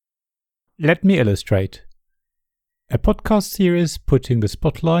Let Me Illustrate, a podcast series putting the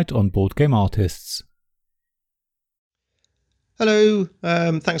spotlight on board game artists. Hello,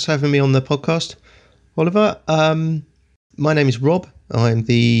 thanks for having me on the podcast, Oliver. My name is Rob. I'm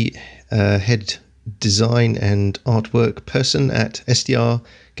the head design and artwork person at SDR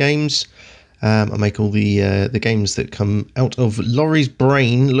Games. I make all the games that come out of Laurie's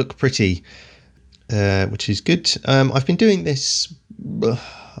brain look pretty, which is good. I've been doing this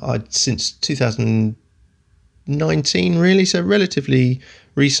since 2019, really, so relatively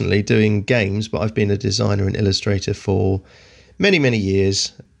recently doing games, but I've been a designer and illustrator for many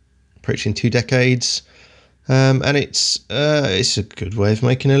years, approaching 2 decades, and it's a good way of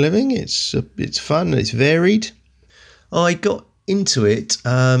making a living. It's fun, it's varied. I got into it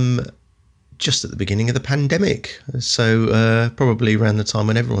just at the beginning of the pandemic, so probably around the time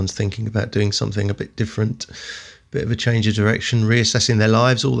when everyone's thinking about doing something a bit different, bit of a change of direction, reassessing their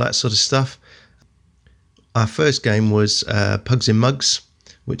lives, all that sort of stuff. Our first game was Pugs in Mugs,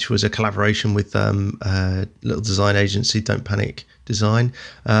 which was a collaboration with a little design agency, Don't Panic Design.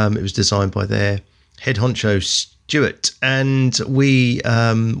 It was designed by their head honcho, Stuart, and we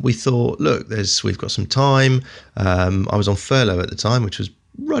thought, look, we've got some time. I was on furlough at the time, which was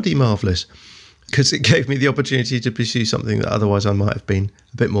ruddy marvellous, because it gave me the opportunity to pursue something that otherwise I might have been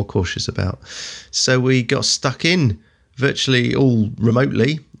a bit more cautious about. So we got stuck in virtually all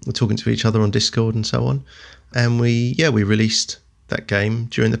remotely. We're talking to each other on Discord and so on. And we released that game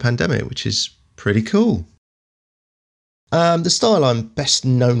during the pandemic, which is pretty cool. The style I'm best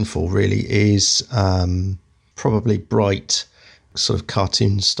known for really is probably bright, sort of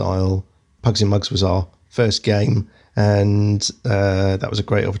cartoon style. Pugs in Mugs was our first game, and that was a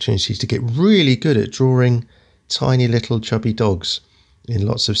great opportunity to get really good at drawing tiny little chubby dogs in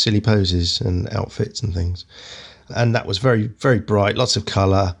lots of silly poses and outfits and things. And that was very, very bright, lots of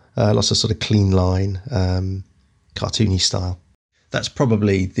colour, lots of sort of clean line, cartoony style. That's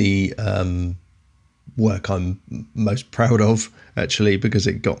probably the work I'm most proud of, actually, because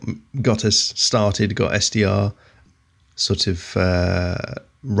it got us started, got SDR sort of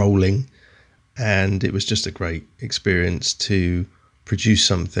rolling, and it was just a great experience to produce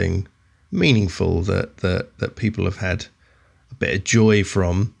something meaningful that people have had a bit of joy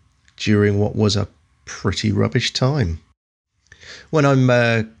from during what was a pretty rubbish time. When I'm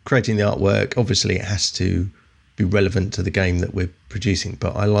creating the artwork, obviously it has to be relevant to the game that we're producing,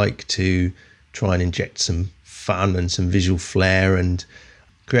 but I like to try and inject some fun and some visual flair and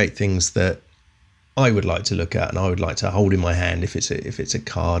create things that I would like to look at and I would like to hold in my hand if it's a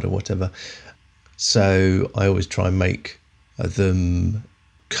card or whatever. So I always try and make them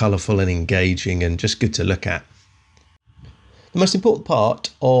colourful and engaging and just good to look at. The most important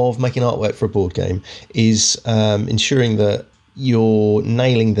part of making artwork for a board game is ensuring that you're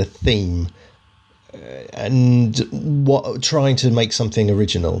nailing the theme and trying to make something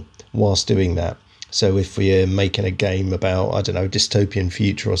original whilst doing that. So if we're making a game about, I don't know, dystopian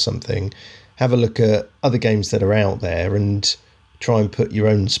future or something, have a look at other games that are out there and try and put your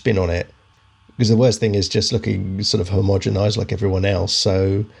own spin on it. Because the worst thing is just looking sort of homogenized like everyone else.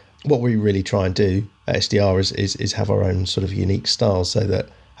 So what we really try and do at SDR is have our own sort of unique style, so that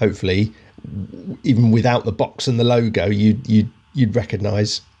hopefully, even without the box and the logo, you'd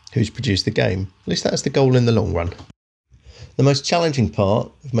recognise who's produced the game. At least that's the goal in the long run. The most challenging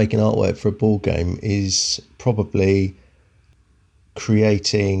part of making artwork for a board game is probably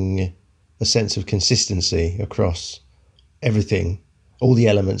creating a sense of consistency across everything, all the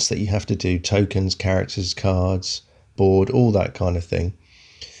elements that you have to do, tokens, characters, cards, board, all that kind of thing.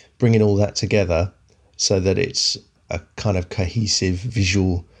 Bringing all that together so that it's a kind of cohesive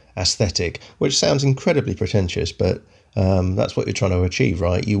visual aesthetic, which sounds incredibly pretentious, but that's what you're trying to achieve,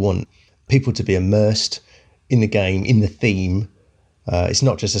 right? You want people to be immersed in the game, in the theme. It's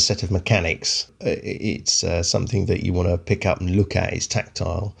not just a set of mechanics. It's something that you want to pick up and look at. It's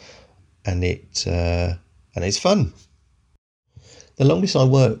tactile, and it's fun. The longest I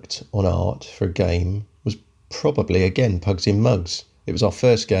worked on art for a game was probably, again, Pugs in Mugs. It was our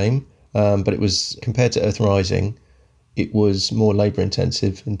first game, but it was, compared to Earth Rising, it was more labour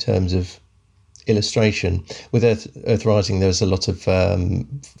intensive in terms of illustration. With Earth Rising, there was a lot of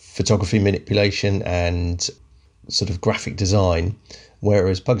photography manipulation and sort of graphic design,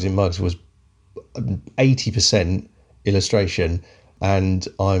 whereas Pugs in Mugs was 80% illustration, and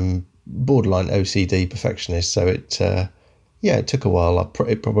I'm borderline OCD perfectionist, so it took a while.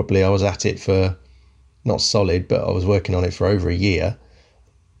 I was at it for, not solid, but I was working on it for over a year,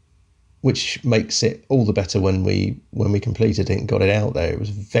 which makes it all the better when we completed it and got it out there. It was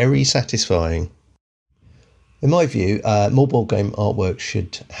very satisfying. In my view, more board game artwork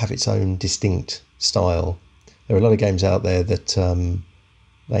should have its own distinct style. There are a lot of games out there that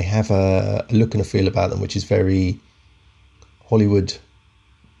they have a look and a feel about them which is very Hollywood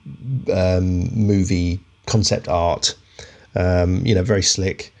movie concept art, very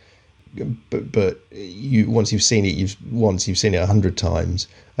slick. But once you've seen it 100 times.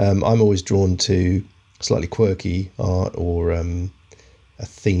 I'm always drawn to slightly quirky art or a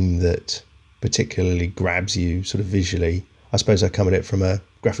theme that particularly grabs you sort of visually. I suppose I come at it from a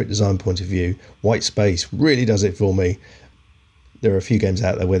graphic design point of view. White space really does it for me. There are a few games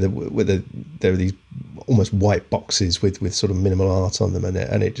out there where there are these almost white boxes with sort of minimal art on them,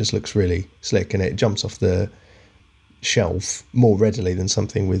 and it just looks really slick, and it jumps off the shelf more readily than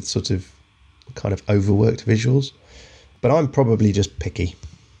something with sort of kind of overworked visuals. But I'm probably just picky.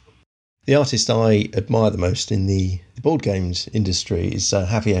 The artist I admire the most in the board games industry is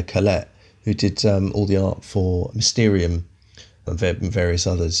Javier Collet, who did all the art for Mysterium and various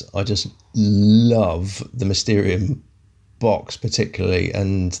others. I just love the Mysterium box particularly,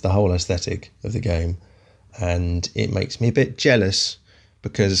 and the whole aesthetic of the game, and it makes me a bit jealous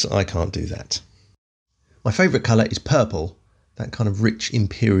because I can't do that. My favourite colour is purple, that kind of rich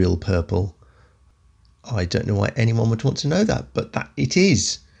imperial purple. I don't know why anyone would want to know that, but that it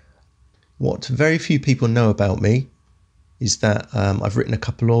is. What very few people know about me is that I've written a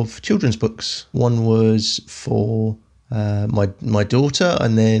couple of children's books. One was for my daughter,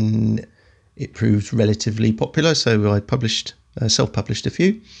 and then it proved relatively popular, so I self-published a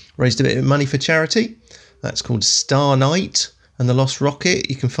few, raised a bit of money for charity. That's called Star Night and the Lost Rocket.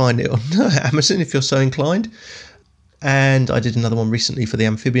 You can find it on Amazon if you're so inclined. And I did another one recently for the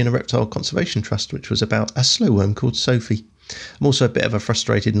Amphibian and Reptile Conservation Trust, which was about a slow worm called Sophie. I'm also a bit of a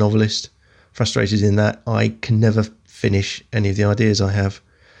frustrated novelist, frustrated in that I can never finish any of the ideas I have,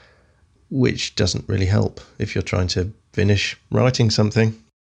 which doesn't really help if you're trying to finish writing something.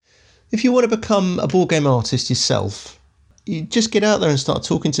 If you want to become a board game artist yourself, you just get out there and start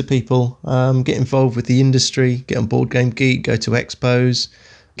talking to people, get involved with the industry, get on Board Game Geek, go to expos,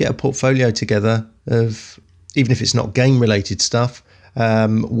 get a portfolio together of, even if it's not game-related stuff,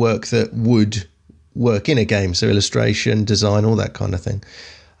 work that would work in a game, so illustration, design, all that kind of thing.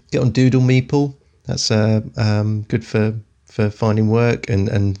 Get on Doodle Meeple, that's good for finding work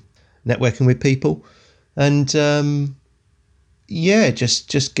and networking with people. And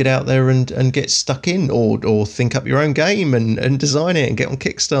just get out there and get stuck in, or think up your own game and design it and get on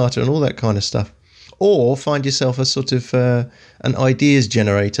Kickstarter and all that kind of stuff. Or find yourself a sort of an ideas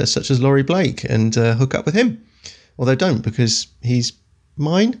generator such as Laurie Blake and hook up with him. Although don't, because he's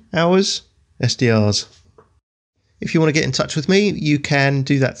mine, ours, SDR's. If you want to get in touch with me, you can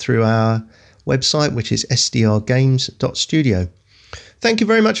do that through our website, which is sdrgames.studio. Thank you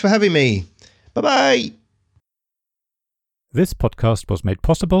very much for having me. Bye-bye. This podcast was made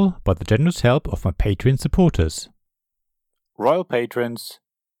possible by the generous help of my Patreon supporters. Royal Patrons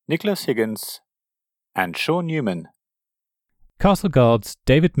Nicholas Higgins and Sean Newman. Castle Guards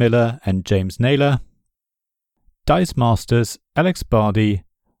David Miller and James Naylor. Dice Masters Alex Bardi,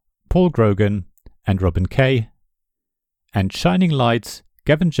 Paul Grogan and Robin Kay. And Shining Lights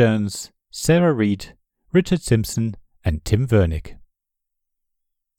Gavin Jones, Sarah Reed, Richard Simpson and Tim Vernick.